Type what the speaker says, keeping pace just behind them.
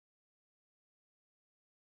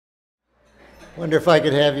Wonder if I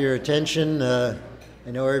could have your attention. I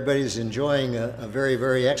know everybody's enjoying a very,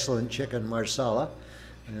 very excellent chicken marsala,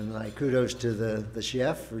 and my kudos to the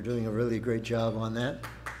chef for doing a really great job on that.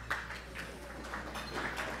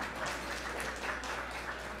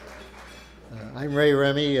 I'm Ray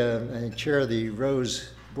Remy. I chair of the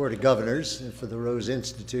Rose Board of Governors for the Rose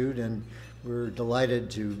Institute, and we're delighted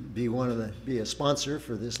to be a sponsor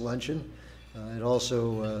for this luncheon. It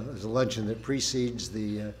also is a luncheon that precedes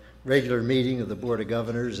the regular meeting of the Board of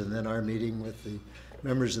Governors and then our meeting with the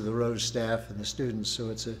members of the Rose staff and the students.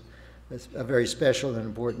 So it's a very special and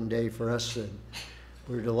important day for us. And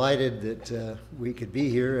we're delighted that we could be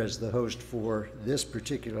here as the host for this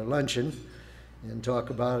particular luncheon and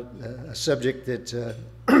talk about a subject that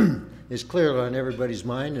is clearly on everybody's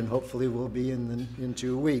mind and hopefully will be in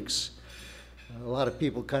 2 weeks. A lot of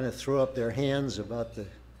people kind of throw up their hands about the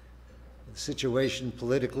situation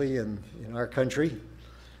politically in our country.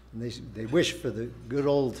 And they wish for the good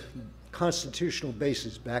old constitutional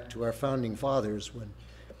basis back to our founding fathers when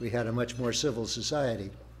we had a much more civil society.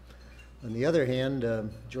 On the other hand,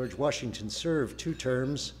 George Washington served 2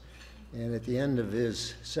 terms, and at the end of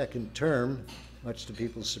his second term, much to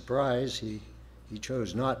people's surprise, he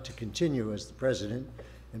chose not to continue as the president.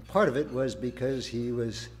 And part of it was because he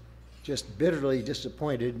was just bitterly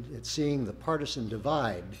disappointed at seeing the partisan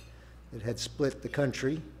divide that had split the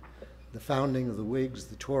country. The founding of the Whigs,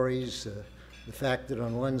 the Tories, the fact that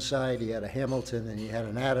on one side he had a Hamilton and he had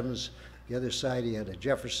an Adams, the other side he had a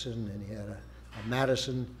Jefferson and he had a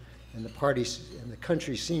Madison, and the parties and the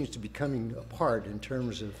country seems to be coming apart in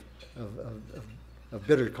terms of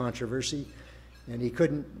bitter controversy, and he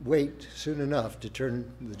couldn't wait soon enough to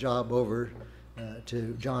turn the job over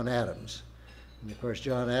to John Adams. And of course,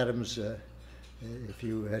 John Adams, if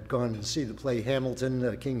you had gone and see the play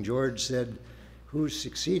Hamilton, King George said, "Who's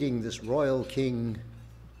succeeding this royal king,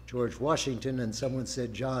 George Washington?" And someone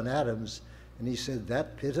said, "John Adams." And he said,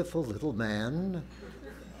 "That pitiful little man."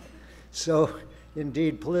 So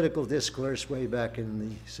indeed, political discourse way back in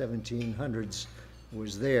the 1700s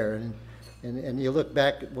was there. And you look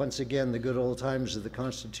back at, once again, the good old times of the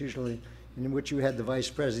Constitutional, in which you had the Vice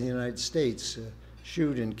President of the United States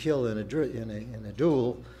shoot and kill in a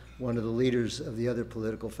duel one of the leaders of the other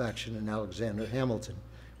political faction, in Alexander Hamilton.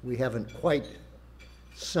 We haven't quite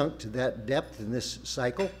sunk to that depth in this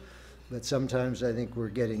cycle, but sometimes I think we're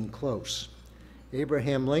getting close.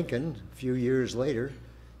 Abraham Lincoln, a few years later,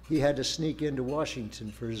 he had to sneak into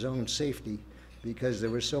Washington for his own safety because there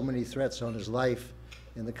were so many threats on his life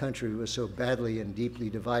and the country was so badly and deeply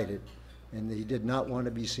divided. And he did not want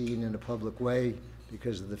to be seen in a public way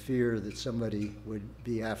because of the fear that somebody would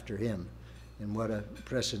be after him. And what a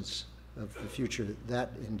presence of the future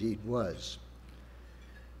that indeed was.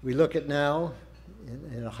 We look at now,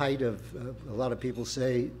 in a height of, a lot of people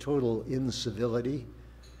say, total incivility.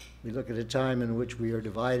 We look at a time in which we are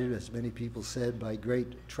divided, as many people said, by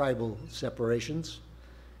great tribal separations.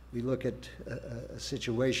 We look at a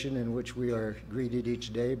situation in which we are greeted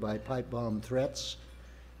each day by pipe bomb threats,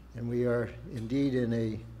 and we are indeed in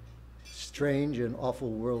a strange and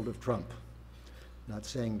awful world of Trump. Not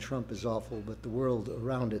saying Trump is awful, but the world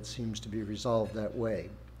around it seems to be resolved that way.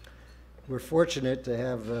 We're fortunate to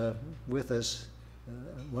have with us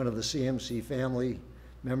one of the CMC family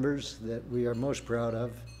members that we are most proud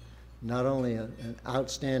of, not only an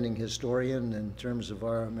outstanding historian in terms of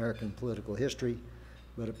our American political history,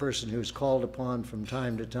 but a person who's called upon from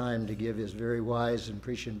time to time to give his very wise and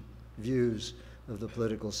prescient views of the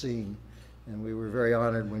political scene. And we were very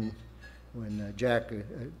honored when Jack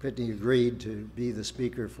Pitney agreed to be the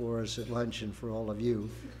speaker for us at lunch and for all of you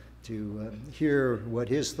to hear what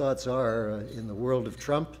his thoughts are in the world of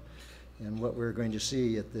Trump and what we're going to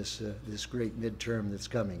see at this great midterm that's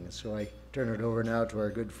coming. So I turn it over now to our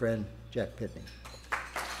good friend, Jack Pitney.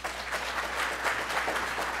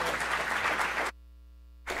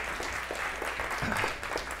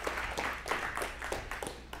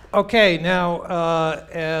 Okay, now,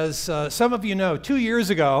 as some of you know, 2 years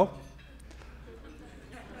ago,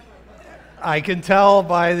 I can tell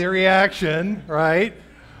by the reaction, right?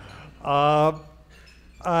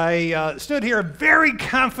 I stood here and very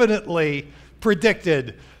confidently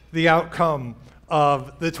predicted the outcome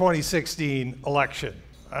of the 2016 election.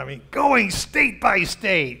 I mean, going state by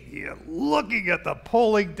state, looking at the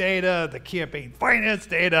polling data, the campaign finance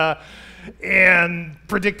data, and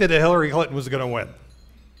predicted that Hillary Clinton was going to win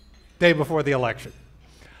day before the election.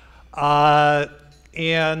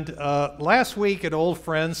 Last week, an old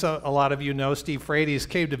friend, so a lot of you know, Steve Frates,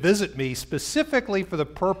 came to visit me specifically for the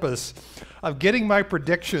purpose of getting my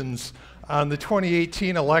predictions on the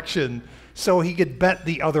 2018 election so he could bet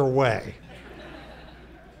the other way.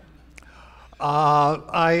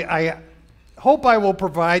 I hope I will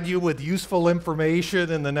provide you with useful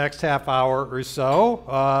information in the next half hour or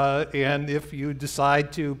so. And if you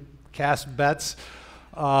decide to cast bets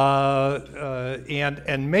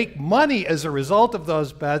and make money as a result of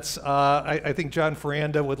those bets, I think John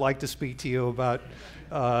Ferranda would like to speak to you about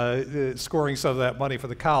scoring some of that money for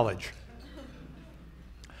the college.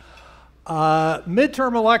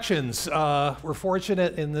 Midterm elections. We're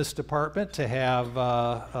fortunate in this department to have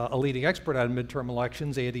a leading expert on midterm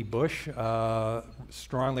elections, Andy Bush.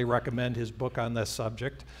 Strongly recommend his book on this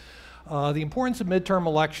subject. The importance of midterm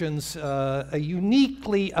elections, a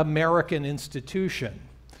uniquely American institution,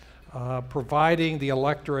 providing the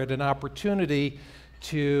electorate an opportunity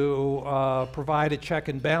to provide a check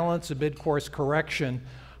and balance, a mid-course correction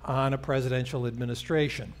on a presidential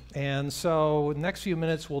administration. And so next few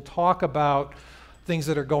minutes we'll talk about things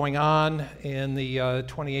that are going on in the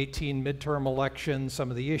 2018 midterm election, some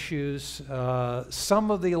of the issues, some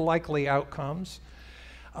of the likely outcomes.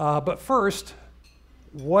 But first,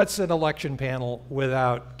 what's an election panel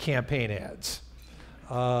without campaign ads?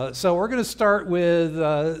 So we're going to start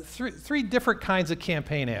with three different kinds of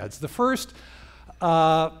campaign ads. The first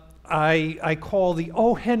I call the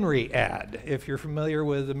O. Henry ad. If you're familiar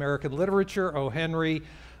with American literature, O. Henry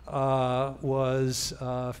was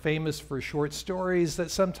famous for short stories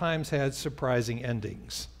that sometimes had surprising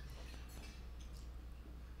endings.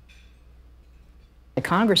 The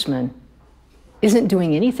congressman isn't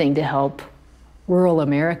doing anything to help rural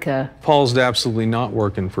America. Paul's absolutely not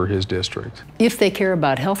working for his district. If they care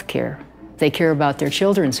about health care, they care about their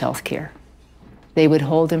children's health care, they would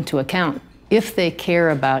hold him to account. If they care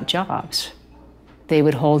about jobs, they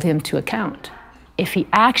would hold him to account. If he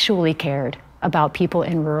actually cared about people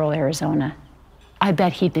in rural Arizona, I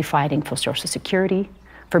bet he'd be fighting for Social Security,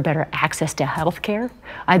 for better access to health care.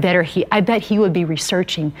 I bet he would be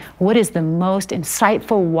researching what is the most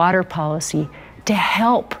insightful water policy to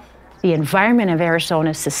help the environment of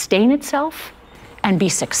Arizona sustain itself and be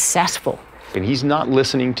successful. And he's not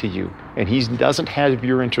listening to you, and he doesn't have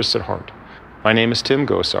your interests at heart. My name is Tim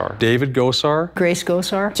Gosar. David Gosar. Grace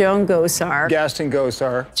Gosar. Joan Gosar. Gaston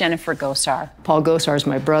Gosar. Jennifer Gosar. Paul Gosar is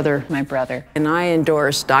my brother. My brother. And I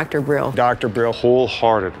endorse Dr. Brill. Dr. Brill.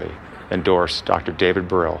 Wholeheartedly endorse Dr. David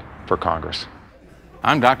Brill for Congress.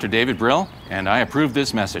 I'm Dr. David Brill, and I approve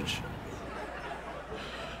this message.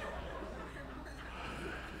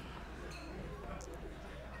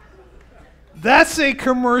 That's a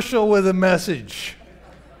commercial with a message.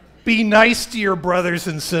 Be nice to your brothers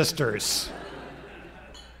and sisters.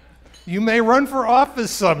 You may run for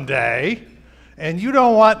office someday, and you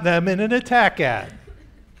don't want them in an attack ad.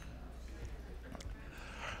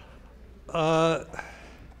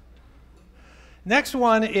 Next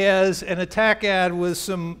one is an attack ad with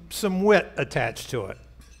some wit attached to it.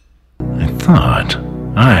 I thought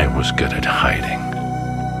I was good at hiding.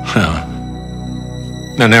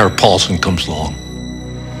 Then Eric Paulson comes along.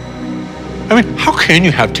 I mean, how can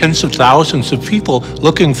you have tens of thousands of people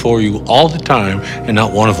looking for you all the time and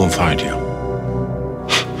not one of them find you?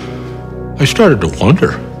 I started to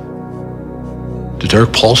wonder, did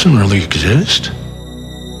Eric Paulson really exist?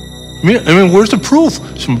 I mean, where's the proof?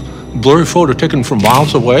 Some blurry photo taken from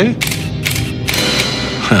miles away?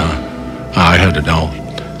 I had to know,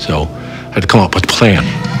 so I had to come up with a plan.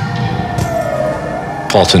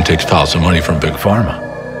 Paulson takes piles of money from Big Pharma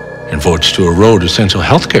and votes to erode essential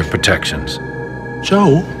health care protections.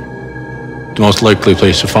 So, the most likely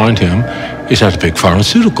place to find him is at a big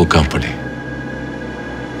pharmaceutical company.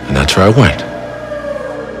 And that's where I went.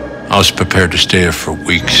 I was prepared to stay there for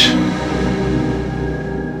weeks.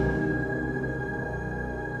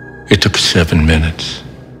 It took 7 minutes.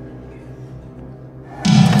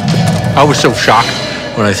 I was so shocked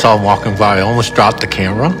when I saw him walking by, I almost dropped the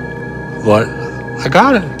camera, but I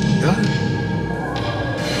got it.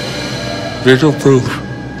 Visual proof.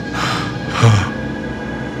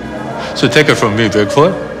 So take it from me,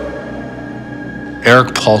 Bigfoot.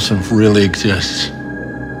 Eric Paulson really exists.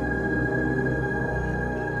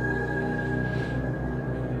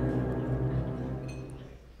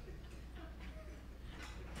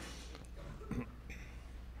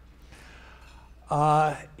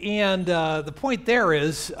 The point there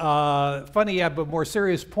is, funny, yeah, but more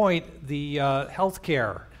serious point, the health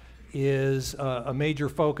care is a major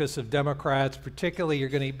focus of Democrats. Particularly, you're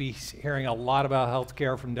going to be hearing a lot about health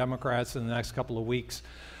care from Democrats in the next couple of weeks,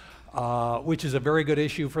 which is a very good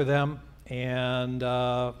issue for them. And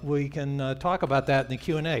we can talk about that in the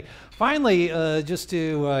Q&A. Finally, just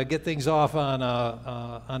to get things off on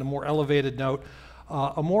a more elevated note,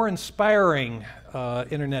 a more inspiring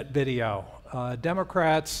internet video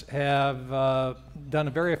Democrats have done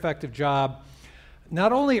a very effective job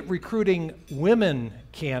not only at recruiting women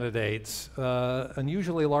candidates,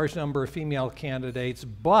 unusually large number of female candidates,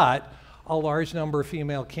 but a large number of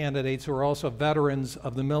female candidates who are also veterans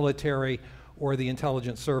of the military or the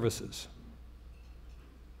intelligence services.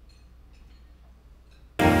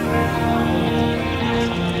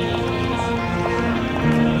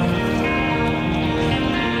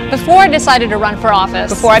 Before I decided to run for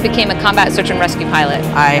office, before I became a combat search and rescue pilot,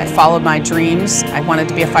 I followed my dreams. I wanted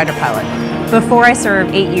to be a fighter pilot. Before I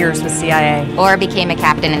served 8 years with CIA. Or became a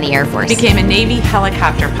captain in the Air Force. Became a Navy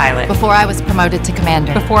helicopter pilot. Before I was promoted to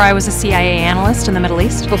commander. Before I was a CIA analyst in the Middle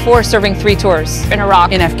East. Before serving 3 tours in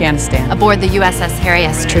Iraq. In Afghanistan. Aboard the USS Harry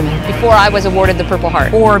S. Truman. Before I was awarded the Purple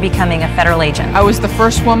Heart. Or becoming a federal agent. I was the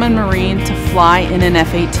first woman Marine to fly in an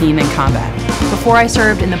F-18 in combat. Before I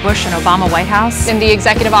served in the Bush and Obama White House. In the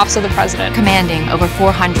Executive Office of the President. Commanding over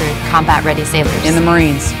 400 combat-ready sailors. In the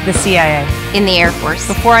Marines. The CIA. In the Air Force.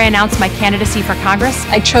 Before I announced my candidacy for Congress,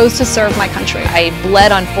 I chose to serve my country. I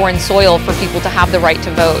bled on foreign soil for people to have the right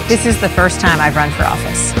to vote. This is the first time I've run for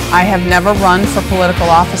office. I have never run for political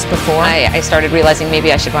office before. I started realizing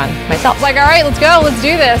maybe I should run myself. Like, all right, let's go, let's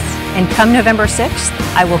do this. And come November 6th,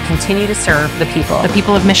 I will continue to serve the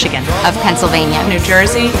people of Michigan, of Pennsylvania, New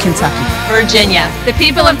Jersey, Kentucky, Virginia, the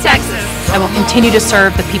people of Texas. I will continue to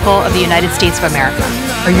serve the people of the United States of America.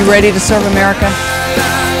 Are you ready to serve America?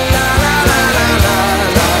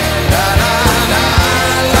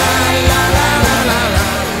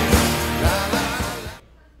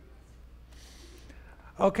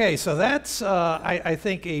 Okay, so that's, I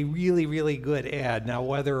think, a really, really good ad. Now,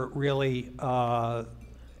 whether it really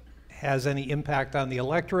has any impact on the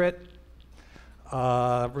electorate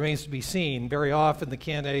remains to be seen. Very often the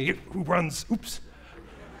candidate who runs, oops,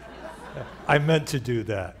 I meant to do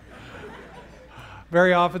that.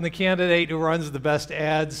 Very often the candidate who runs the best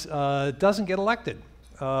ads doesn't get elected.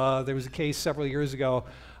 There was a case several years ago,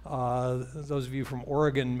 those of you from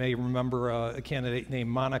Oregon may remember a candidate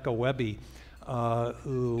named Monica Webby,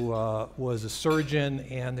 who was a surgeon,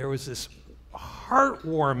 and there was this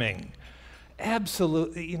heartwarming,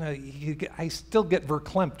 absolutely, you know, I still get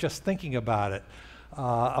verklempt just thinking about it,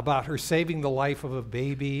 about her saving the life of a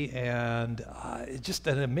baby, and just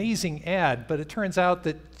an amazing ad. But it turns out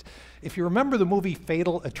that if you remember the movie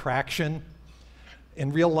Fatal Attraction,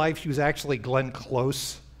 in real life she was actually Glenn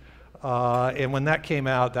Close, and when that came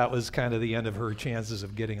out, that was kind of the end of her chances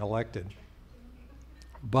of getting elected.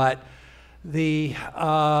 But there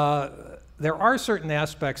are certain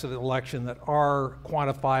aspects of the election that are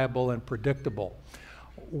quantifiable and predictable.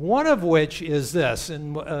 One of which is this,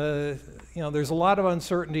 and you know, there's a lot of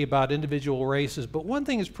uncertainty about individual races, but one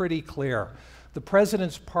thing is pretty clear: the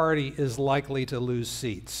president's party is likely to lose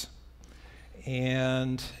seats.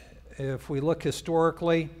 And if we look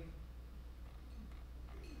historically,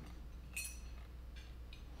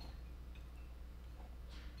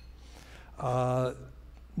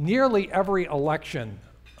 nearly every election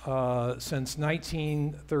since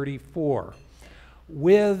 1934,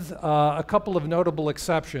 with a couple of notable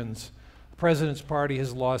exceptions, the president's party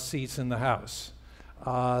has lost seats in the House.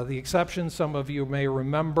 The exceptions, some of you may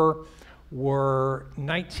remember, were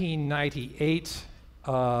 1998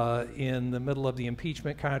 in the middle of the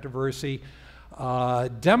impeachment controversy.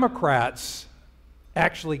 Democrats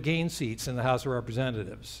actually gained seats in the House of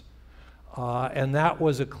Representatives. And that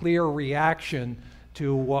was a clear reaction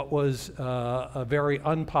to what was a very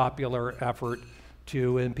unpopular effort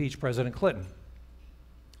to impeach President Clinton.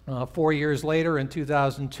 4 years later, in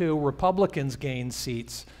 2002, Republicans gained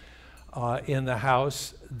seats in the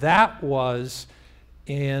House. That was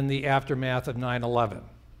in the aftermath of 9/11.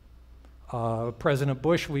 President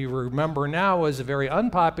Bush, we remember now, was a very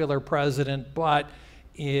unpopular president, but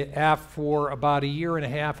for about a year and a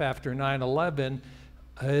half after 9/11,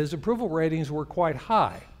 his approval ratings were quite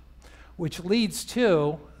high, which leads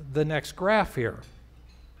to the next graph here.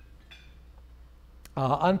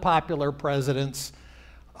 Unpopular presidents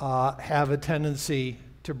have a tendency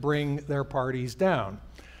to bring their parties down.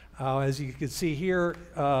 As you can see here,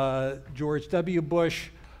 George W. Bush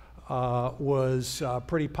was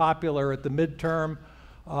pretty popular at the midterm.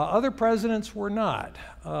 Other presidents were not.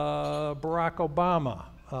 Barack Obama,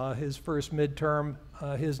 his first midterm,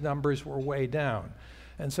 his numbers were way down.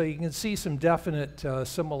 And so you can see some definite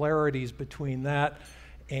similarities between that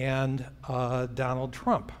and Donald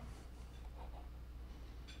Trump.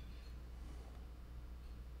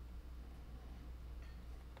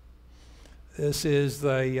 This is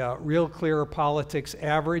the Real Clear Politics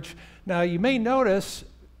average. Now you may notice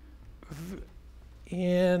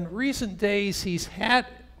in recent days he's had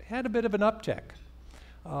a bit of an uptick.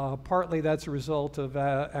 Partly that's a result of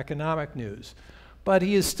economic news. But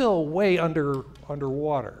he is still way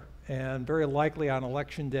underwater, and very likely on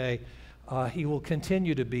election day, he will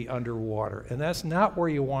continue to be underwater. And that's not where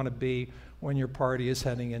you want to be when your party is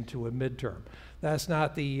heading into a midterm. That's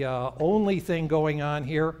not the only thing going on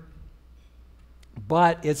here,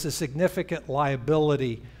 but it's a significant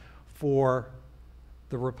liability for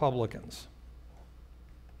the Republicans.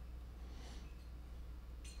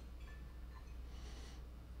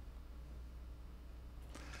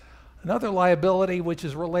 Another liability which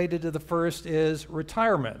is related to the first is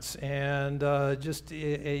retirements. And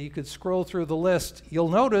you could scroll through the list. You'll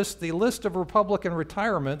notice the list of Republican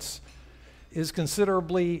retirements is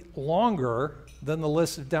considerably longer than the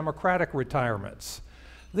list of Democratic retirements.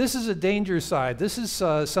 This is a danger side. This is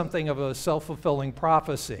something of a self-fulfilling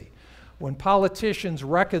prophecy. When politicians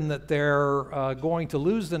reckon that they're going to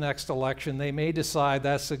lose the next election, they may decide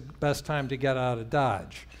that's the best time to get out of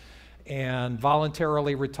Dodge and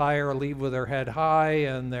voluntarily retire, leave with their head high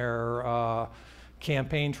and their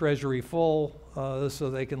campaign treasury full so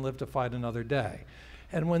they can live to fight another day.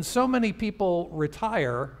 And when so many people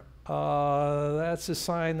retire, that's a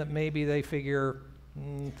sign that maybe they figure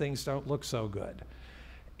things don't look so good.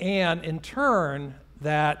 And in turn,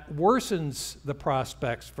 that worsens the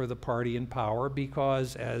prospects for the party in power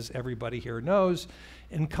because, as everybody here knows,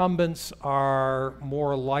 incumbents are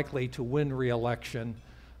more likely to win re-election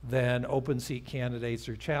than open seat candidates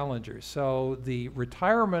or challengers. So the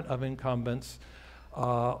retirement of incumbents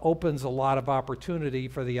opens a lot of opportunity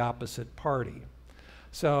for the opposite party.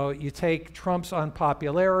 So you take Trump's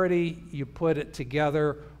unpopularity, you put it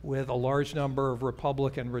together with a large number of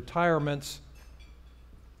Republican retirements,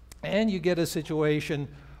 and you get a situation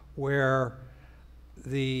where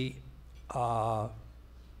the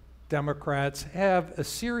Democrats have a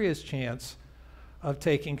serious chance of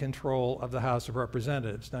taking control of the House of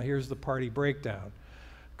Representatives. Now here's the party breakdown.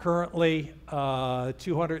 Currently,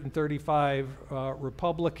 235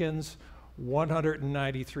 Republicans,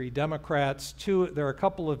 193 Democrats. There are a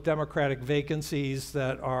couple of Democratic vacancies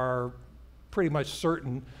that are pretty much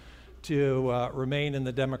certain to remain in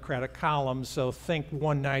the Democratic column, so think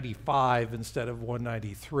 195 instead of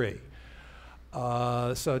 193.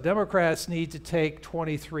 So Democrats need to take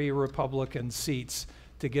 23 Republican seats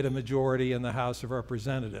to get a majority in the House of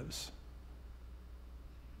Representatives.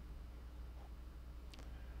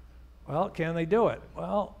 Well, can they do it?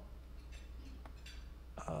 Well,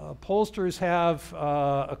 pollsters have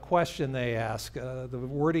a question they ask. The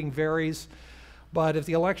wording varies, but if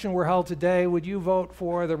the election were held today, would you vote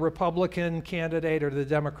for the Republican candidate or the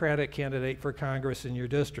Democratic candidate for Congress in your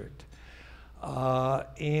district?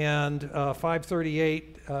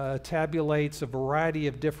 538 tabulates a variety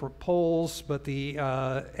of different polls, but the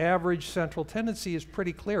average central tendency is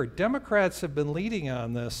pretty clear. Democrats have been leading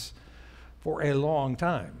on this for a long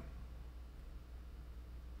time.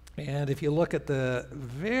 And if you look at the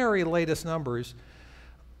very latest numbers,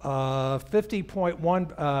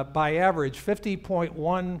 50.1, by average,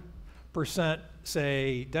 50.1%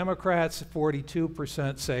 say Democrats,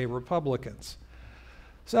 42% say Republicans.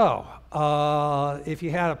 So, if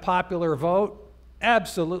you had a popular vote,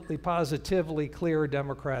 absolutely positively clear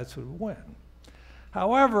Democrats would win.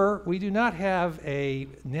 However, we do not have a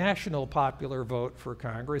national popular vote for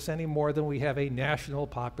Congress any more than we have a national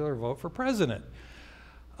popular vote for president.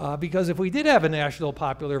 Because if we did have a national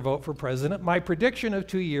popular vote for president, my prediction of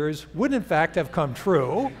 2 years would in fact have come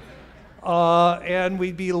true, and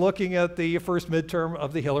we'd be looking at the first midterm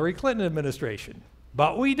of the Hillary Clinton administration.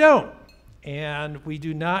 But we don't. And we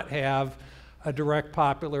do not have a direct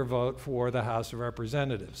popular vote for the House of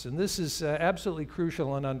Representatives. And this is absolutely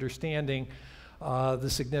crucial in understanding the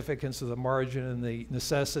significance of the margin and the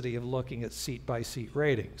necessity of looking at seat-by-seat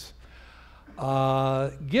ratings.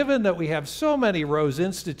 Given that we have so many Rose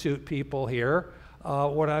Institute people here,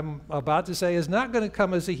 what I'm about to say is not going to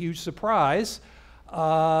come as a huge surprise.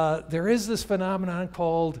 There is this phenomenon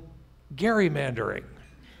called gerrymandering.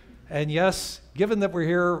 And yes, given that we're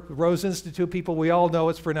here, Rose Institute people, we all know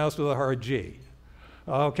it's pronounced with a hard G.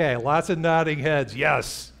 Okay, lots of nodding heads.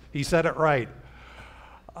 Yes, he said it right.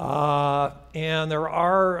 And there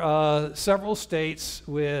are several states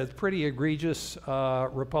with pretty egregious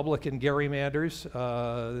Republican gerrymanders.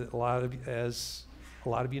 As a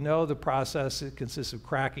lot of you know, the process consists of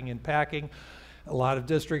cracking and packing. A lot of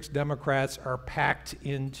districts, Democrats are packed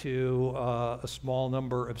into a small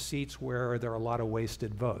number of seats where there are a lot of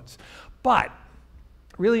wasted votes. But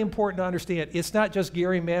really important to understand, it's not just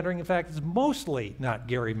gerrymandering. In fact, it's mostly not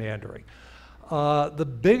gerrymandering. The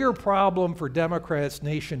bigger problem for Democrats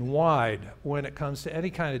nationwide when it comes to any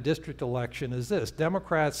kind of district election is this.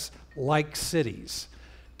 Democrats like cities.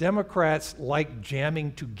 Democrats like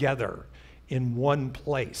jamming together in one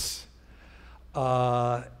place.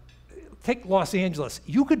 Take Los Angeles.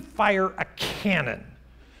 You could fire a cannon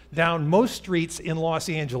down most streets in Los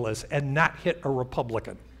Angeles and not hit a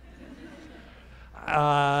Republican.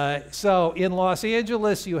 So in Los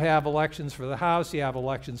Angeles, you have elections for the House, you have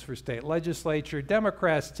elections for state legislature.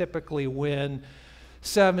 Democrats typically win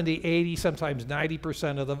 70, 80, sometimes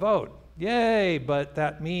 90% of the vote. Yay, but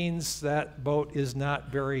that means that vote is not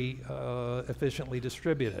very efficiently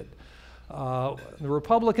distributed. On the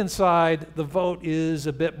Republican side, the vote is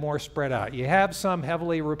a bit more spread out. You have some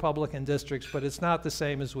heavily Republican districts, but it's not the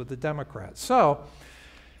same as with the Democrats. So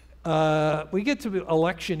we get to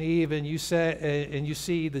election eve, and you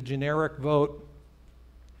see the generic vote.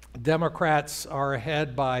 Democrats are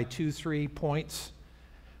ahead by 2-3 points.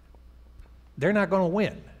 They're not going to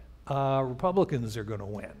win. Republicans are going to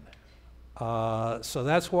win. So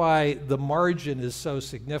that's why the margin is so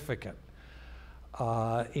significant.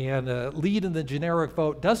 And a lead in the generic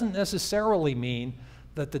vote doesn't necessarily mean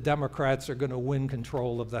that the Democrats are going to win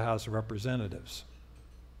control of the House of Representatives.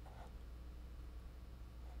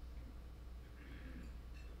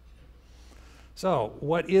 So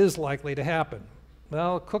what is likely to happen?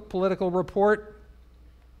 Well, Cook Political Report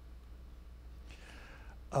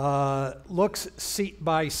looks seat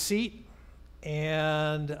by seat,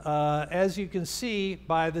 and as you can see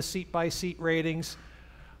by the seat-by-seat ratings,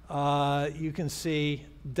 you can see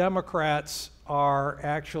Democrats are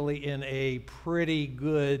actually in a pretty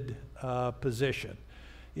good position.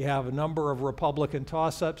 You have a number of Republican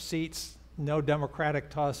toss-up seats, no Democratic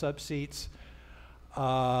toss-up seats,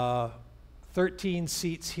 13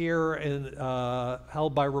 seats here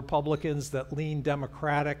held by Republicans that lean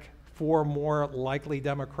Democratic, 4 more likely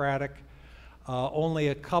Democratic, only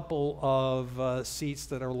a couple of seats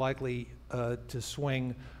that are likely to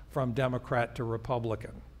swing from Democrat to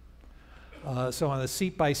Republican. So on a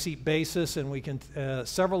seat-by-seat basis, and we can,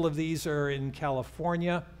 several of these are in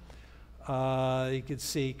California. You can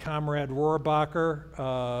see Comrade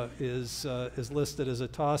Rohrabacher is listed as a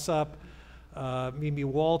toss-up. Mimi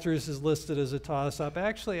Walters is listed as a toss-up.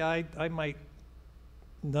 Actually, I might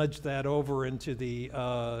nudge that over into the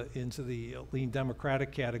lean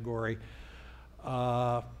Democratic category.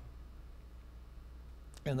 And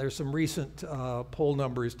there's some recent poll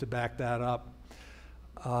numbers to back that up.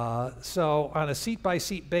 So on a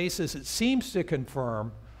seat-by-seat basis, it seems to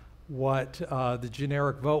confirm what the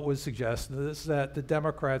generic vote would suggest, and this is that the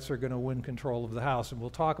Democrats are going to win control of the House. And we'll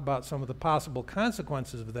talk about some of the possible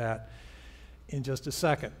consequences of that in just a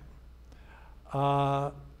second.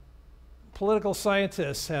 Political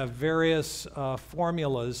scientists have various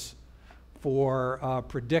formulas for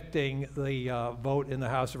predicting the vote in the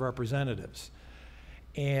House of Representatives.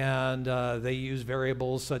 And they use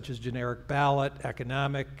variables such as generic ballot,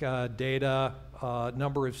 economic data,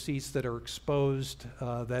 number of seats that are exposed,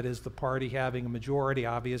 that is the party having a majority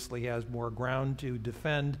obviously has more ground to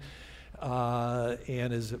defend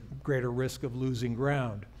and is at greater risk of losing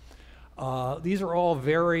ground. These are all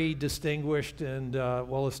very distinguished and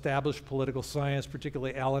well-established political science,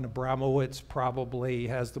 particularly Alan Abramowitz probably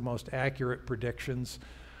has the most accurate predictions.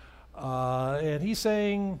 And he's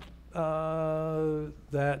saying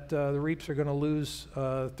that the Reaps are going to lose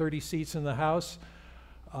 30 seats in the House.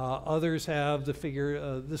 Others have the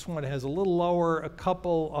figure, this one has a little lower, a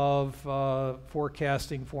couple of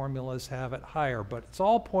forecasting formulas have it higher, but it's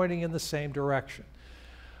all pointing in the same direction.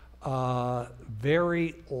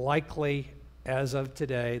 Very likely, as of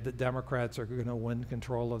today, the Democrats are going to win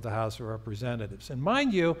control of the House of Representatives. And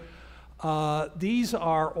mind you, these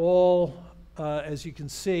are all, as you can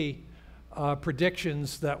see,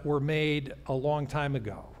 predictions that were made a long time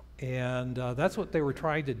ago. And that's what they were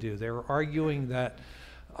trying to do. They were arguing that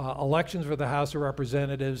elections for the House of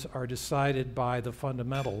Representatives are decided by the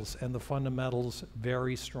fundamentals, and the fundamentals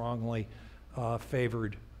very strongly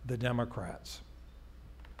favored the Democrats.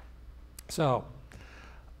 So,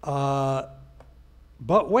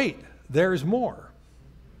 but wait, there's more.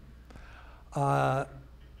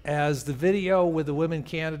 As the video with the women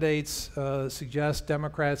candidates suggests,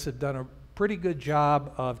 Democrats have done a pretty good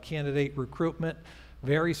job of candidate recruitment,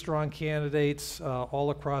 very strong candidates all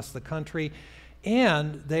across the country,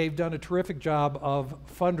 and they've done a terrific job of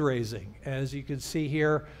fundraising. As you can see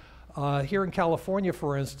here, here in California,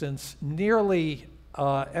 for instance, nearly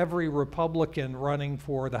every Republican running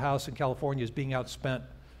for the House in California is being outspent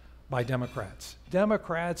by Democrats.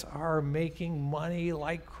 Democrats are making money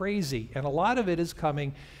like crazy, and a lot of it is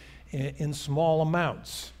coming in small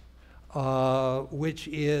amounts. which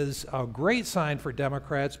is a great sign for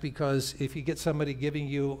Democrats, because if you get somebody giving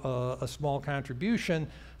you a small contribution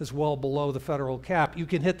that's well below the federal cap, you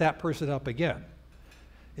can hit that person up again.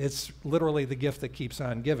 It's literally the gift that keeps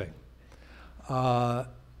on giving.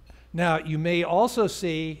 Now, you may also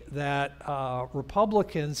see that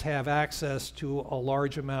Republicans have access to a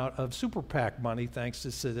large amount of super PAC money thanks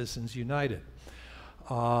to Citizens United.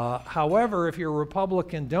 However, if you're a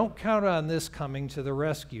Republican, don't count on this coming to the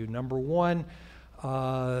rescue. Number one,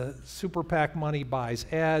 super PAC money buys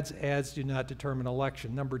ads. Ads do not determine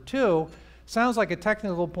election. Number two, sounds like a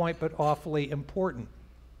technical point, but awfully important.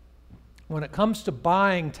 When it comes to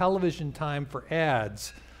buying television time for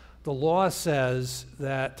ads, the law says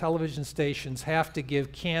that television stations have to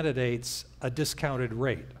give candidates a discounted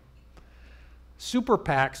rate. Super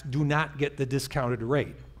PACs do not get the discounted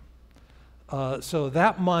rate. So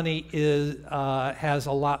that money has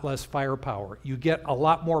a lot less firepower. You get a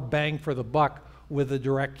lot more bang for the buck with the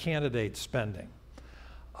direct candidate spending.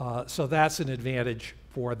 So that's an advantage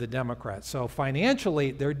for the Democrats. So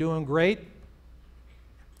financially, they're doing great.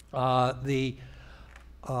 The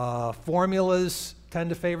formulas tend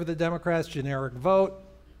to favor the Democrats, generic vote.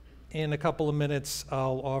 In a couple of minutes,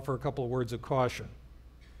 I'll offer a couple of words of caution.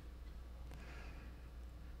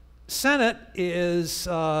 Senate is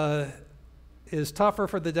tougher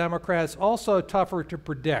for the Democrats, also tougher to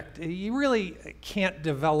predict. You really can't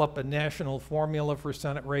develop a national formula for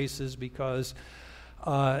Senate races because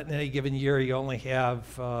in any given year you only have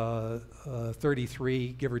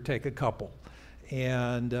 33, give or take a couple.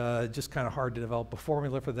 And just kind of hard to develop a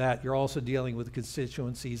formula for that. You're also dealing with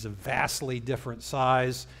constituencies of vastly different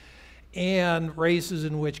size and races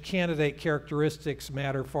in which candidate characteristics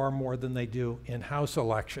matter far more than they do in House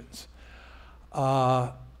elections.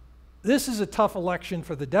 This is a tough election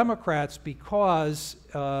for the Democrats because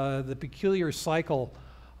the peculiar cycle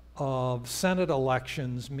of Senate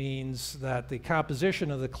elections means that the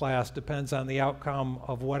composition of the class depends on the outcome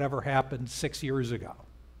of whatever happened 6 years ago.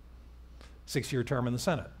 6-year term in the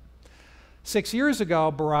Senate. 6 years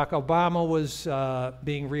ago, Barack Obama was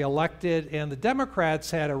being reelected, and the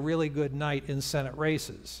Democrats had a really good night in Senate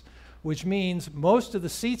races, which means most of the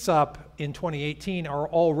seats up in 2018 are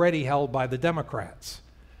already held by the Democrats,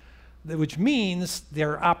 which means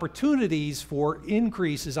their opportunities for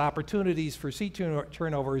increases, opportunities for seat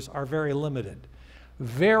turnovers are very limited.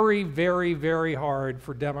 Very, very, very hard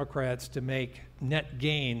for Democrats to make net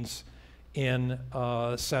gains in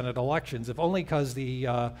Senate elections, if only because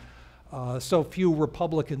the so few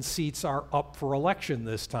Republican seats are up for election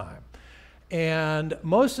this time. And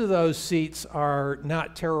most of those seats are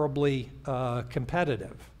not terribly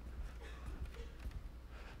competitive.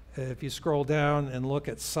 If you scroll down and look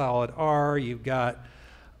at solid R, you've got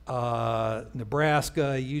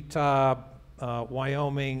Nebraska, Utah,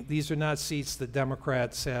 Wyoming. These are not seats that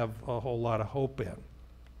Democrats have a whole lot of hope in.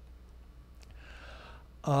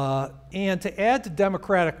 And to add to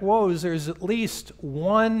Democratic woes, there's at least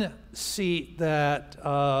one seat that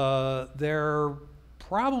they're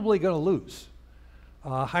probably going to lose.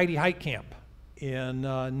 Heidi Heitkamp in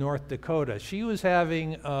North Dakota. She was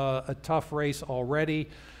having a tough race already.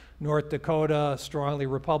 North Dakota, strongly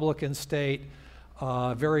Republican state,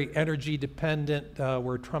 very energy dependent,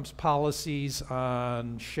 where Trump's policies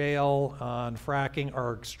on shale, on fracking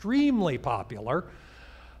are extremely popular.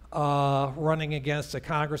 Running against a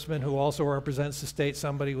congressman who also represents the state,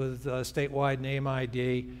 somebody with statewide name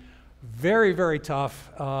ID. Very, very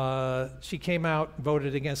tough. She came out,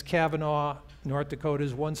 voted against Kavanaugh. North Dakota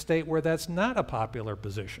is one state where that's not a popular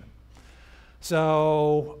position.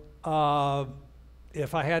 So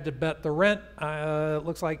if I had to bet the rent, it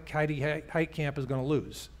looks like Heidi Heitkamp is going to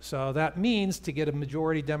lose. So that means to get a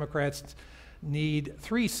majority, Democrats need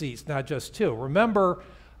 3 seats, not just 2. Remember,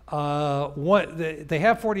 they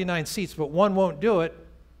have 49 seats, but one won't do it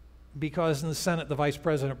because in the Senate the vice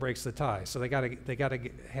president breaks the tie. So they got to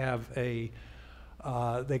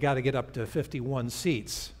get up to 51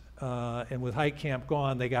 seats, and with Heitkamp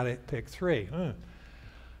gone, they got to pick 3.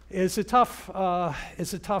 It's a tough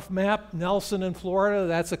map. Nelson in Florida,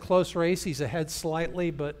 that's a close race. He's ahead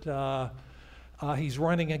slightly, but he's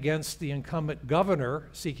running against the incumbent governor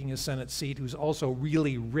seeking a Senate seat, who's also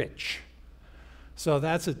really rich. So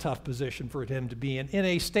that's a tough position for him to be in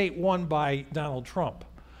a state won by Donald Trump.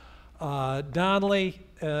 Donnelly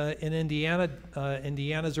in Indiana,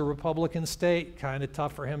 Indiana's a Republican state, kind of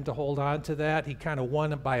tough for him to hold on to that. He kind of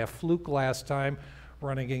won by a fluke last time,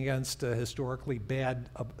 running against a historically bad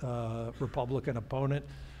Republican opponent.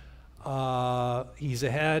 He's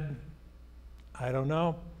ahead, I don't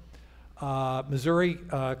know. Missouri,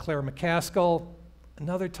 Claire McCaskill,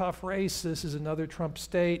 Another tough race. This is another Trump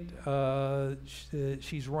state.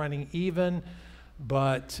 She's running even,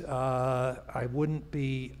 but I wouldn't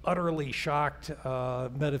be utterly shocked,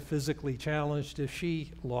 metaphysically challenged if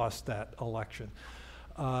she lost that election.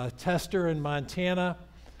 Tester in Montana,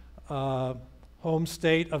 home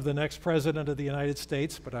state of the next president of the United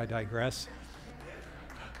States, but I digress.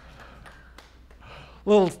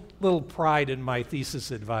 Little pride in my thesis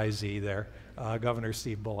advisee there, Governor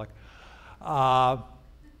Steve Bullock.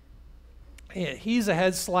 He's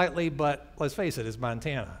ahead slightly, but let's face it, it's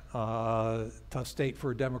Montana. Tough state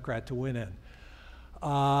for a Democrat to win in.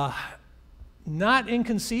 Not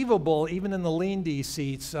inconceivable, even in the lean D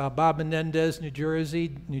seats. Bob Menendez, New Jersey,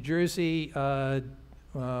 which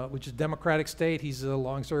is a Democratic state. He's a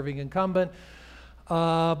long-serving incumbent.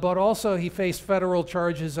 But also he faced federal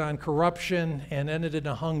charges on corruption and ended in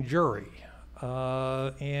a hung jury. You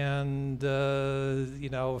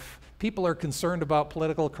know, if people are concerned about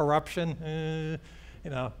political corruption,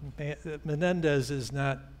 you know, Menendez is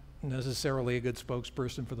not necessarily a good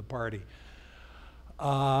spokesperson for the party.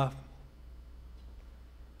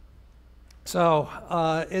 So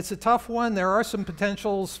it's a tough one. There are some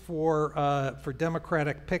potentials for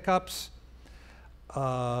Democratic pickups.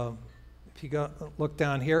 If you look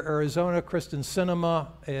down here, Arizona, Kristen Sinema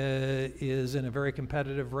is in a very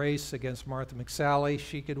competitive race against Martha McSally.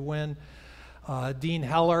 She could win. Dean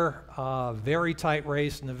Heller, very tight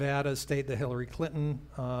race. Nevada, state that Hillary Clinton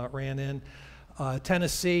ran in.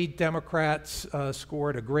 Tennessee, Democrats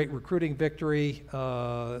scored a great recruiting victory,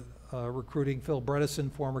 recruiting Phil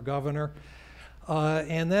Bredesen, former governor.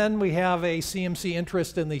 And then we have a CMC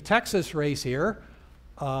interest in the Texas race here,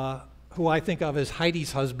 who I think of as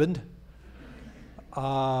Heidi's husband.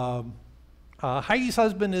 Heidi's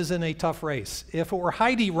husband is in a tough race. If it were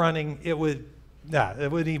Heidi running, it wouldn't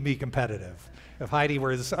even be competitive. If Heidi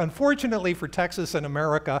were, unfortunately for Texas and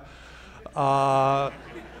America,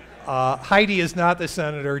 Heidi is not the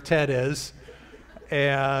senator, Ted is,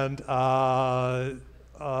 and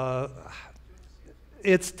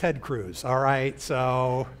it's Ted Cruz, all right?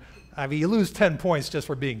 So, I mean, you lose 10 points just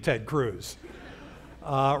for being Ted Cruz.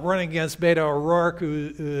 Running against Beto O'Rourke,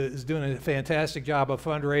 who is doing a fantastic job of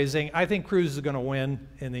fundraising. I think Cruz is going to win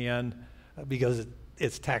in the end because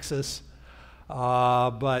it's Texas.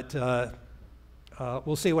 But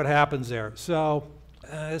we'll see what happens there. So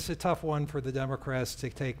it's a tough one for the Democrats to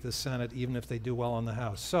take the Senate, even if they do well in the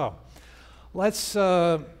House. So let's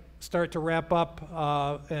start to wrap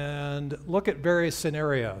up and look at various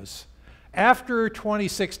scenarios. After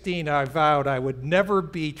 2016, I vowed I would never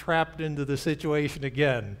be trapped into the situation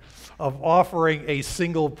again of offering a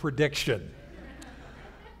single prediction.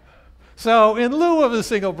 So in lieu of a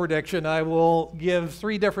single prediction, I will give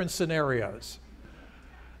 3 different scenarios.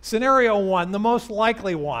 Scenario 1, the most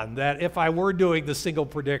likely one, that if I were doing the single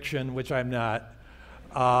prediction, which I'm not,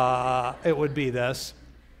 it would be this.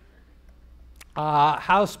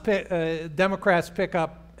 Democrats pick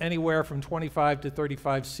up anywhere from 25 to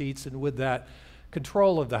 35 seats, and with that,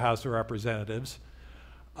 control of the House of Representatives.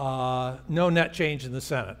 No net change in the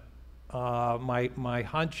Senate. My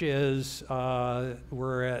hunch is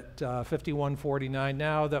we're at 51-49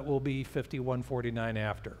 now. That will be 51-49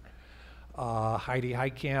 after. Heidi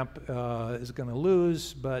Heitkamp is going to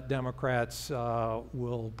lose, but Democrats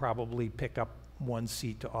will probably pick up 1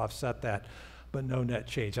 seat to offset that, but no net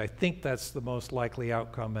change. I think that's the most likely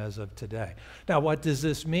outcome as of today. Now, what does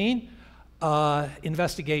this mean?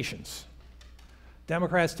 Investigations.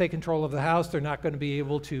 Democrats take control of the House. They're not going to be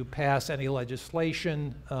able to pass any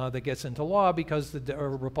legislation that gets into law because the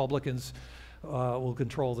Republicans will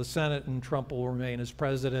control the Senate and Trump will remain as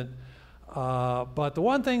president. But the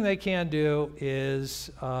one thing they can do is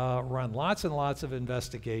run lots and lots of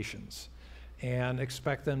investigations and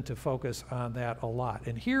expect them to focus on that a lot.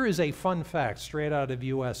 And here is a fun fact straight out of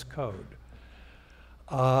US code,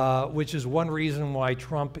 which is one reason why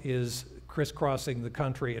Trump is crisscrossing the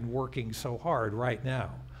country and working so hard right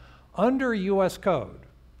now. Under US code,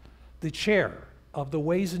 the chair of the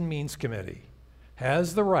Ways and Means Committee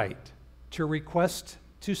has the right to request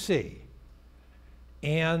to see,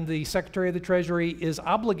 and the Secretary of the Treasury is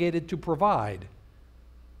obligated to provide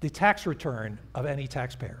the tax return of any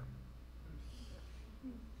taxpayer.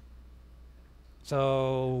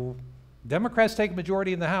 So Democrats take a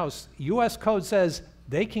majority in the House. US code says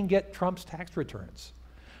they can get Trump's tax returns.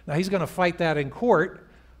 Now he's going to fight that in court.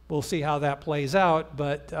 We'll see how that plays out,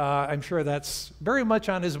 but I'm sure that's very much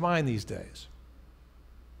on his mind these days.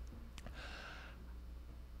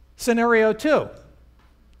 Scenario 2.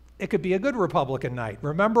 It could be a good Republican night.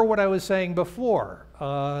 Remember what I was saying before.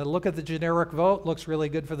 Look at the generic vote. Looks really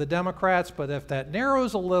good for the Democrats, but if that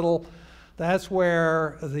narrows a little, That's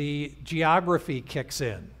where the geography kicks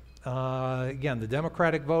in. Again, the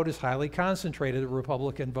Democratic vote is highly concentrated. The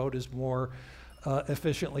Republican vote is more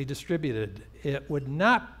efficiently distributed. It would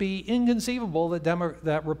not be inconceivable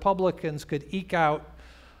that Republicans could eke out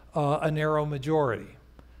a narrow majority.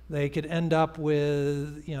 They could end up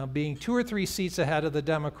with, being 2 or 3 seats ahead of the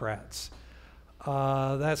Democrats.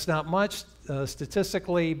 That's not much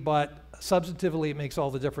statistically, but substantively it makes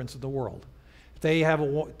all the difference in the world. If they have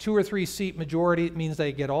a 2 or 3 seat majority, it means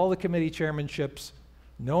they get all the committee chairmanships,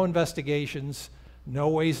 no investigations, no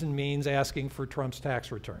Ways and Means asking for Trump's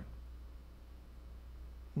tax return.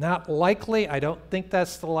 Not likely. I don't think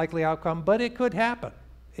that's the likely outcome, but it could happen.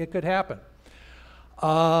 It could happen.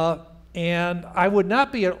 And I would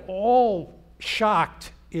not be at all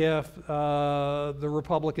shocked if the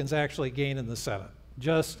Republicans actually gain in the Senate,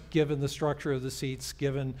 just given the structure of the seats,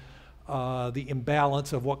 given the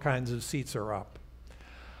imbalance of what kinds of seats are up.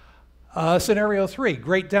 Scenario 3,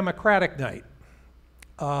 great Democratic night.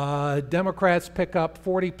 Democrats pick up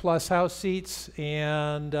 40+ House seats,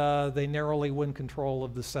 and they narrowly win control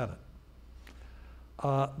of the Senate.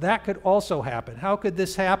 That could also happen. How could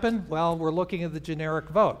this happen? Well, we're looking at the generic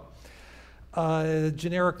vote. The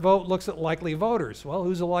generic vote looks at likely voters. Well,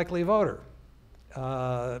 who's a likely voter?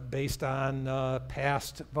 Based on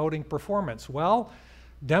past voting performance. Well,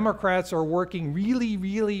 Democrats are working really,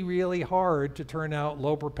 really, really hard to turn out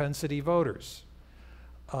low propensity voters.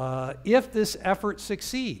 If this effort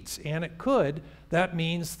succeeds, and it could, that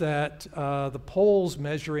means that the polls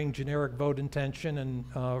measuring generic vote intention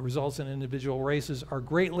and results in individual races are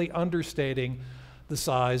greatly understating the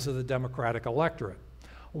size of the Democratic electorate.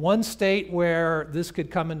 One state where this could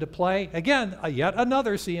come into play, again, yet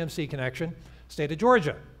another CMC connection, state of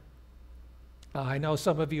Georgia. I know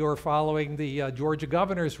some of you are following the Georgia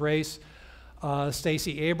governor's race.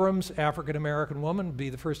 Stacey Abrams, African-American woman, would be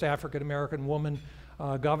the first African-American woman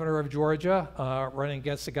governor of Georgia, running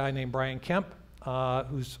against a guy named Brian Kemp,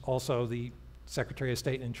 who's also the Secretary of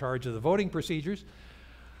State in charge of the voting procedures.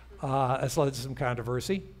 That's led to some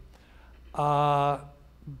controversy.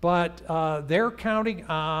 But they're counting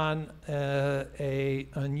on an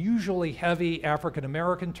unusually heavy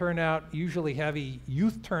African-American turnout, usually heavy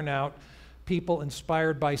youth turnout, people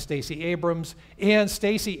inspired by Stacey Abrams, and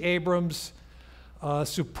Stacey Abrams'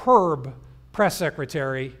 superb press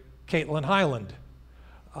secretary, Caitlin Highland,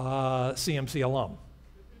 CMC alum.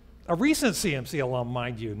 A recent CMC alum,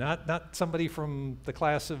 mind you, not somebody from the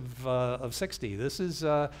class of 60. This is,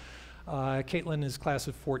 Caitlin is class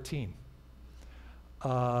of 14.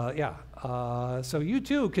 So you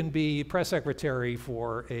too can be press secretary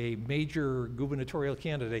for a major gubernatorial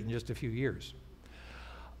candidate in just a few years.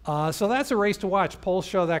 So that's a race to watch. Polls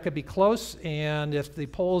show that could be close, and if the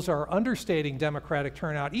polls are understating Democratic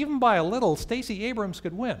turnout, even by a little, Stacey Abrams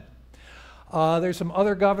could win. There's some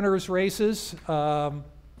other governor's races.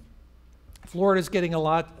 Florida's getting a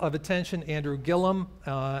lot of attention. Andrew Gillum,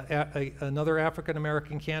 another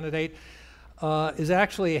African-American candidate, is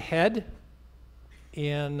actually ahead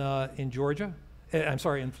in Georgia. I'm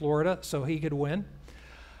sorry, in Florida, so he could win.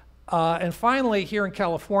 And finally, here in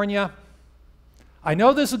California, I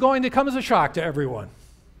know this is going to come as a shock to everyone.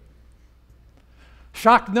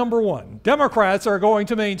 Shock number 1, Democrats are going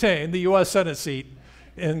to maintain the U.S. Senate seat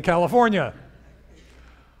in California.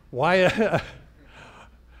 Why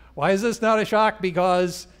is this not a shock?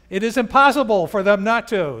 Because it is impossible for them not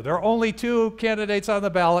to. There are only 2 candidates on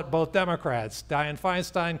the ballot, both Democrats, Dianne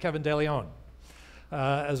Feinstein, Kevin De Leon,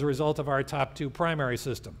 as a result of our top 2 primary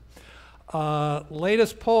system.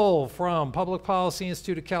 Latest poll from Public Policy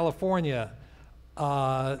Institute of California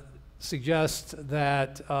suggests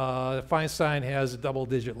that Feinstein has a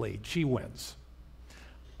double-digit lead. She wins.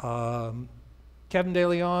 Kevin De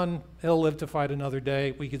Leon, he'll live to fight another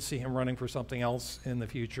day. We could see him running for something else in the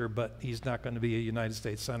future, but he's not going to be a United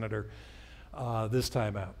States Senator this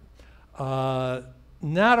time out.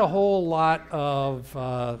 Not a whole lot of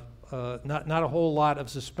not a whole lot of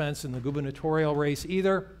suspense in the gubernatorial race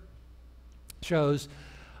either. Shows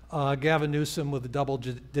Gavin Newsom with a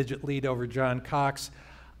double-digit lead over John Cox.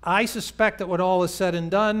 I suspect that when all is said and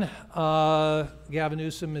done, Gavin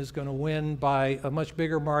Newsom is going to win by a much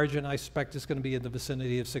bigger margin. I suspect it's going to be in the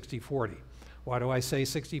vicinity of 60-40. Why do I say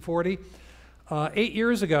 60-40? 8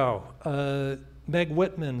 years ago, Meg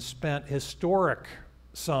Whitman spent historic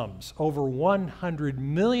sums, over $100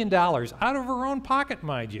 million, out of her own pocket,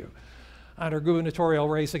 mind you, on her gubernatorial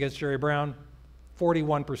race against Jerry Brown,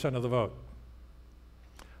 41% of the vote.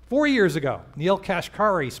 4 years ago, Neil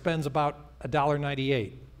Kashkari spends about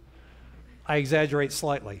 $1.98. I exaggerate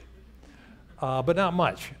slightly. but not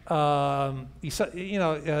much. Neil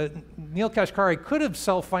Kashkari could have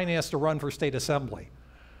self-financed a run for state assembly,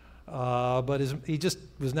 but he just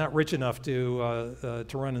was not rich enough to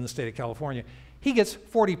run in the state of California. He gets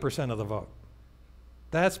 40% of the vote.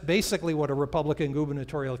 That's basically what a Republican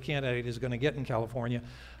gubernatorial candidate is going to get in California.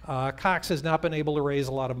 Cox has not been able to raise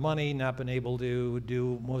a lot of money, not been able to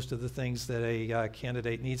do most of the things that a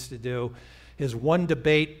candidate needs to do. His one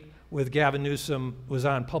debate with Gavin Newsom was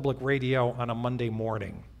on public radio on a Monday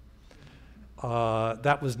morning.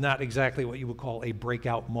 That was not exactly what you would call a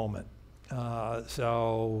breakout moment.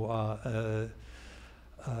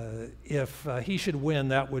 If he should win,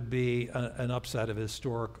 that would be an upset of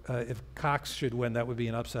historic, if Cox should win, that would be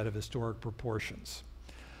an upset of historic proportions.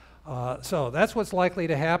 So that's what's likely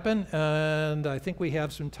to happen, and I think we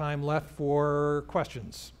have some time left for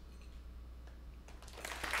questions.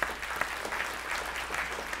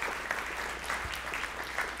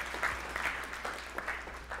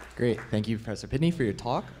 Great, thank you, Professor Pitney, for your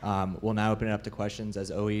talk. We'll now open it up to questions.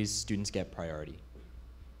 As always, students get priority.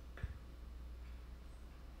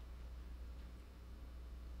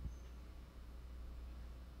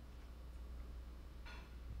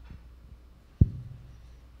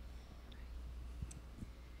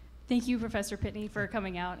 Thank you, Professor Pitney, for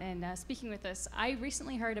coming out and speaking with us. I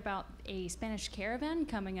recently heard about a Spanish caravan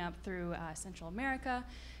coming up through Central America,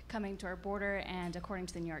 coming to our border, and according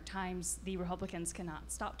to the New York Times, the Republicans cannot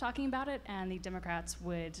stop talking about it, and the Democrats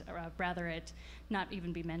would rather it not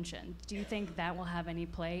even be mentioned. Do you think that will have any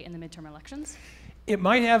play in the midterm elections? It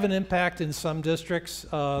might have an impact in some districts.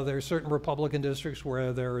 There are certain Republican districts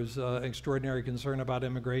where there is extraordinary concern about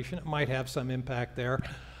immigration. It might have some impact there.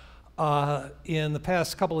 In the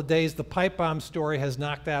past couple of days, the pipe bomb story has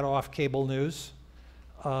knocked that off cable news.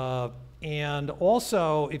 And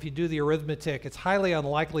also, if you do the arithmetic, it's highly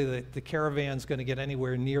unlikely that the caravan's going to get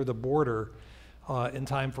anywhere near the border in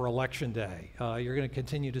time for Election Day. You're going to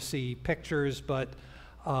continue to see pictures, but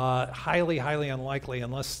highly, highly unlikely,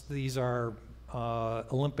 unless these are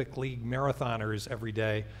Olympic League marathoners every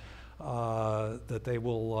day, that they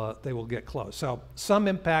will get close. So some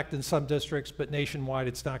impact in some districts, but nationwide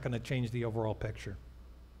it's not going to change the overall picture.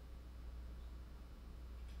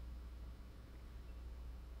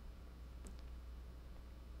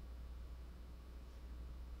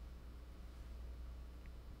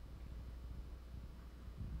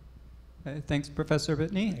 Thanks, Professor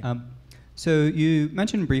Pitney. So you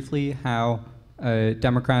mentioned briefly how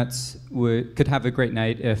Democrats could have a great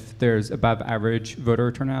night if there's above average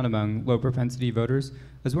voter turnout among low propensity voters. I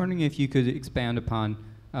was wondering if you could expand upon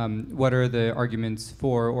what are the arguments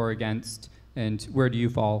for or against, and where do you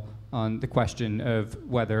fall on the question of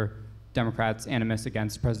whether Democrats' animus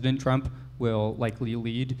against President Trump will likely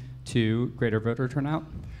lead to greater voter turnout?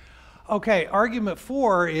 Okay, argument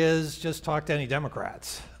 4 is just talk to any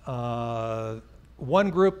Democrats. One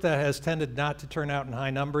group that has tended not to turn out in high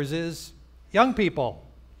numbers is young people.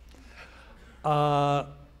 Well,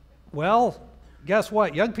 guess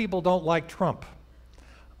what? Young people don't like Trump.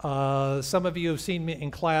 Some of you have seen me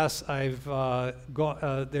in class.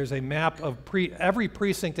 There's a map of every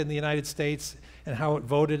precinct in the United States and how it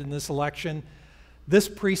voted in this election. This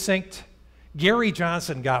precinct, Gary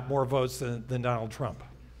Johnson got more votes than Donald Trump.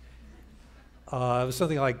 It was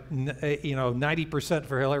something like 90%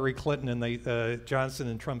 for Hillary Clinton, and Johnson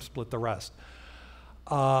and Trump split the rest.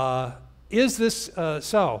 Is this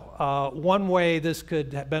so? One way this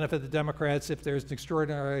could benefit the Democrats if there's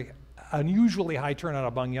an unusually high turnout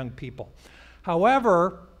among young people.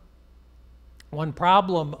 However, one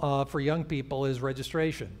problem for young people is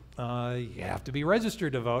registration. You have to be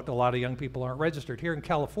registered to vote. A lot of young people aren't registered. Here in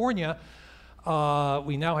California,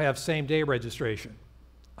 we now have same-day registration.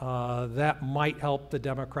 That might help the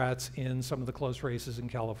Democrats in some of the close races in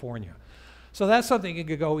California. So that's something that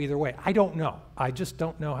could go either way. I don't know. I just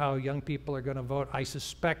don't know how young people are going to vote. I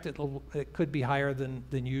suspect it could be higher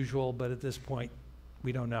than usual, but at this point,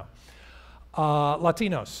 we don't know.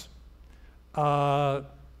 Latinos.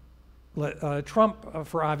 Trump,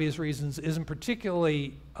 for obvious reasons, isn't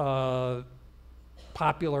particularly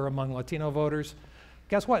popular among Latino voters.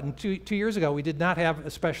 Guess what? Two years ago, we did not have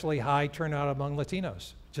especially high turnout among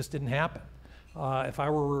Latinos. It just didn't happen. If I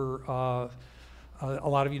were a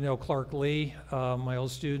lot of you know Clark Lee, my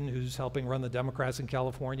old student who's helping run the Democrats in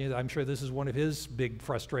California. I'm sure this is one of his big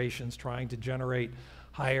frustrations, trying to generate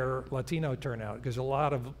higher Latino turnout, because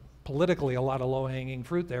politically a lot of low-hanging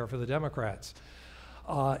fruit there for the Democrats.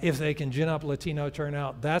 If they can gin up Latino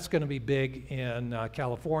turnout, that's going to be big in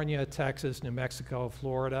California, Texas, New Mexico,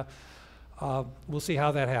 Florida. We'll see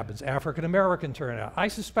how that happens. African American turnout. I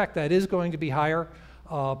suspect that is going to be higher.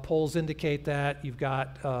 Polls indicate that. You've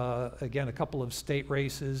got, again, a couple of state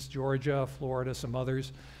races, Georgia, Florida, some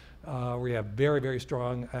others, where you have very, very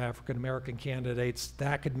strong African-American candidates.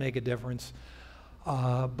 That could make a difference.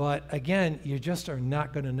 But again, you just are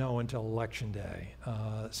not going to know until Election Day.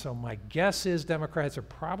 So my guess is Democrats are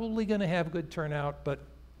probably going to have good turnout, but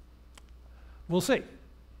we'll see.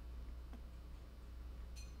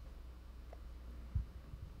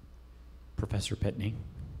 Professor Pitney,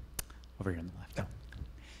 over here on the left. Oh.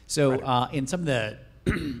 So in some of the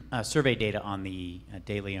survey data on the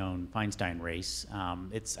De Leon-Feinstein race,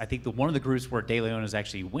 I think one of the groups where De Leon is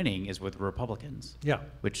actually winning is with Republicans. Yeah.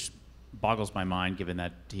 Which boggles my mind given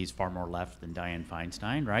that he's far more left than Dianne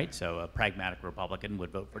Feinstein, right? So a pragmatic Republican would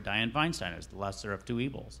vote for Dianne Feinstein as the lesser of two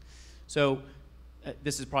evils. So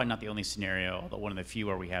this is probably not the only scenario, although one of the few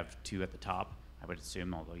where we have two at the top, I would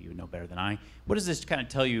assume, although you would know better than I. What does this kind of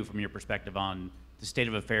tell you from your perspective on the state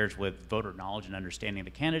of affairs with voter knowledge and understanding of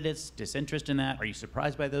the candidates, disinterest in that? Are you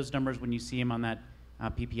surprised by those numbers when you see them on that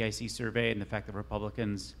PPIC survey and the fact that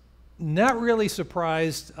Republicans? Not really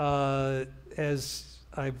surprised. As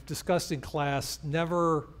I've discussed in class,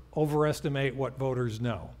 never overestimate what voters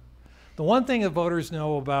know. The one thing that voters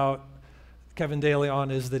know about Kevin De Leon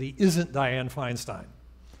is that he isn't Dianne Feinstein.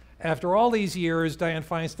 After all these years, Dianne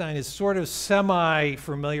Feinstein is sort of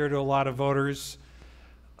semi-familiar to a lot of voters,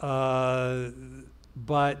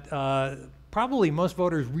 but probably most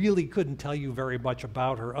voters really couldn't tell you very much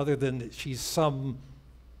about her other than that she's some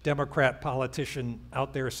Democrat politician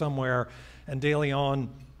out there somewhere, and De Leon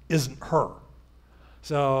isn't her.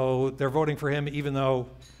 So they're voting for him even though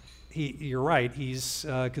you're right, he's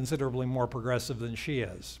considerably more progressive than she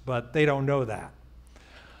is, but they don't know that.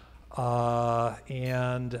 I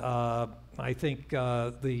think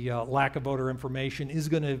the lack of voter information is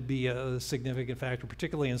going to be a significant factor,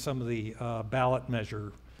 particularly in some of the ballot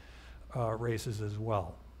measure races as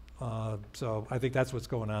well. So I think that's what's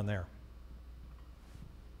going on there.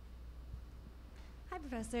 Hi,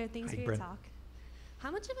 Professor. Thanks for your talk. How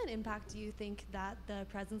much of an impact do you think that the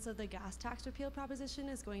presence of the gas tax repeal proposition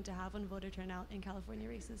is going to have on voter turnout in California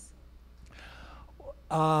races?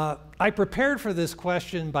 I prepared for this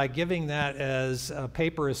question by giving that as a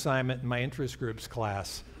paper assignment in my interest groups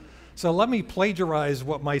class. So let me plagiarize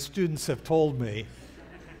what my students have told me.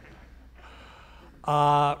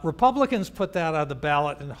 Republicans put that on the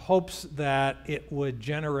ballot in hopes that it would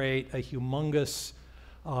generate a humongous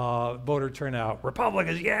voter turnout.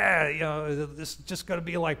 Republicans, yeah, you know, this is just going to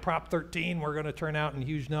be like Prop 13. We're going to turn out in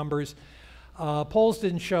huge numbers. Polls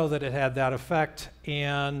didn't show that it had that effect,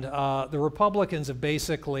 and the Republicans have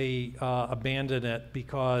basically abandoned it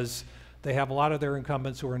because they have a lot of their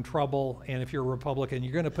incumbents who are in trouble, and if you're a Republican,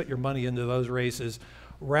 you're going to put your money into those races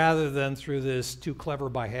rather than through this too clever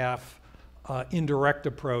by half indirect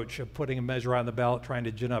approach of putting a measure on the ballot trying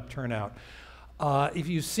to gin up turnout. If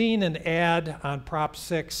you've seen an ad on Prop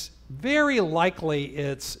 6, very likely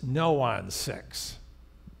it's no on 6.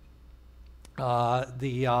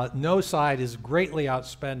 The no side is greatly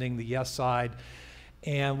outspending the yes side.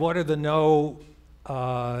 And what are the no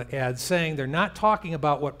ads saying? They're not talking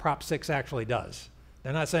about what Prop 6 actually does.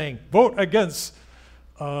 They're not saying, vote against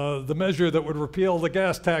the measure that would repeal the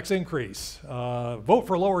gas tax increase. Vote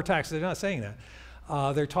for lower taxes. They're not saying that.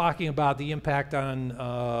 They're talking about the impact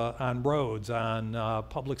on roads, on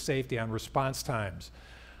public safety, on response times.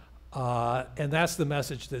 And that's the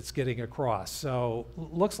message that's getting across. So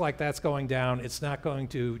looks like that's going down. It's not going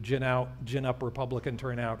to gin up Republican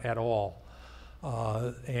turnout at all.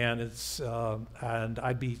 And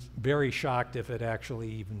I'd be very shocked if it actually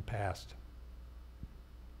even passed.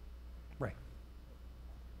 Right.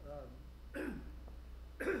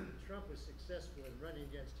 Trump was successful in running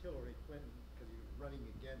against Hillary Clinton because he was running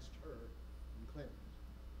against her and Clinton.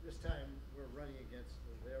 This time they're running against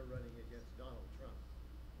Donald Trump.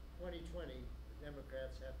 2020, the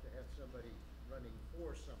Democrats have to have somebody running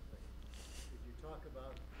for something. Could you talk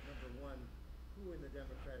about, number one, who in the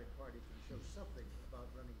Democratic Party can show something about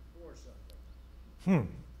running for something?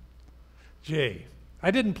 Gee,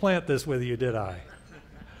 I didn't plant this with you, did I?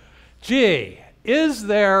 Gee, is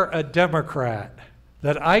there a Democrat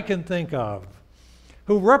that I can think of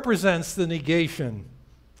who represents the negation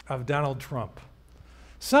of Donald Trump?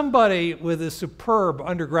 Somebody with a superb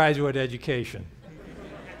undergraduate education.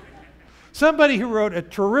 Somebody who wrote a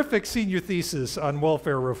terrific senior thesis on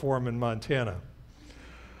welfare reform in Montana.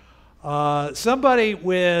 Somebody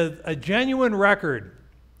with a genuine record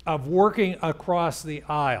of working across the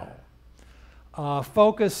aisle,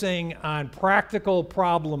 focusing on practical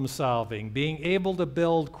problem solving, being able to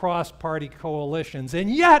build cross-party coalitions, and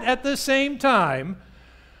yet at the same time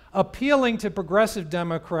appealing to progressive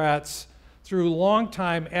Democrats through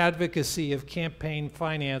longtime advocacy of campaign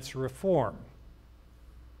finance reform,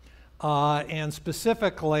 and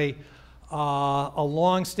specifically a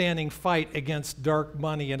long-standing fight against dark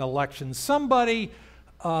money in elections. Somebody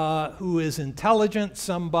who is intelligent,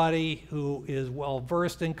 somebody who is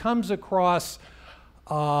well-versed and comes across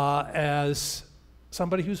as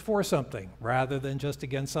somebody who's for something rather than just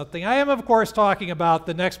against something. I am, of course, talking about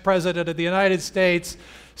the next president of the United States,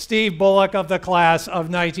 Steve Bullock, of the class of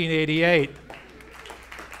 1988.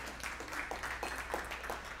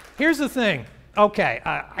 Here's the thing. Okay,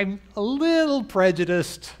 I'm a little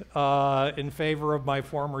prejudiced in favor of my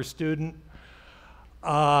former student.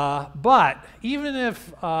 But even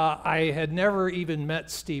if I had never even met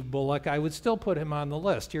Steve Bullock, I would still put him on the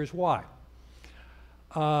list. Here's why.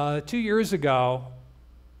 2 years ago,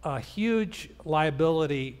 a huge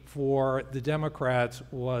liability for the Democrats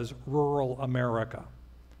was rural America.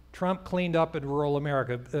 Trump cleaned up in rural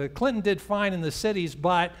America. Clinton did fine in the cities,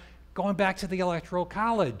 but going back to the Electoral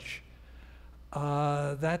College,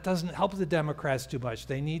 that doesn't help the Democrats too much.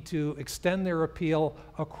 They need to extend their appeal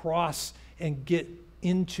across and get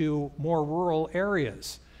into more rural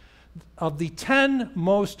areas. Of the 10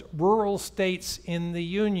 most rural states in the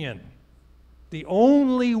Union, the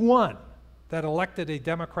only one that elected a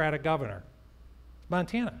Democratic governor,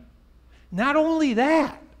 Montana. Not only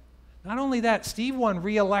that, Steve won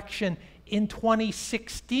re-election in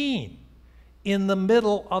 2016 in the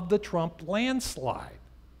middle of the Trump landslide.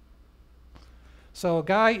 So a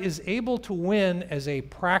guy is able to win as a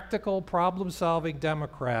practical, problem-solving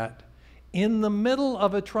Democrat in the middle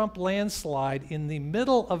of a Trump landslide, in the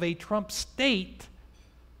middle of a Trump state.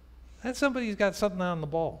 That's somebody who's got something on the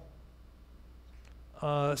ball.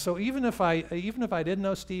 So even if I didn't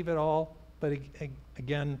know Steve at all, but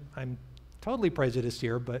again, I'm totally prejudiced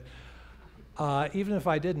here, but even if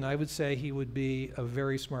I didn't, I would say he would be a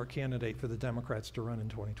very smart candidate for the Democrats to run in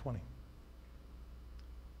 2020.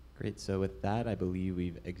 Great. So with that, I believe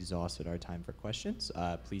we've exhausted our time for questions.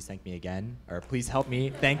 Please thank me again, or please help me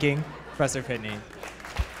thanking Professor Pitney.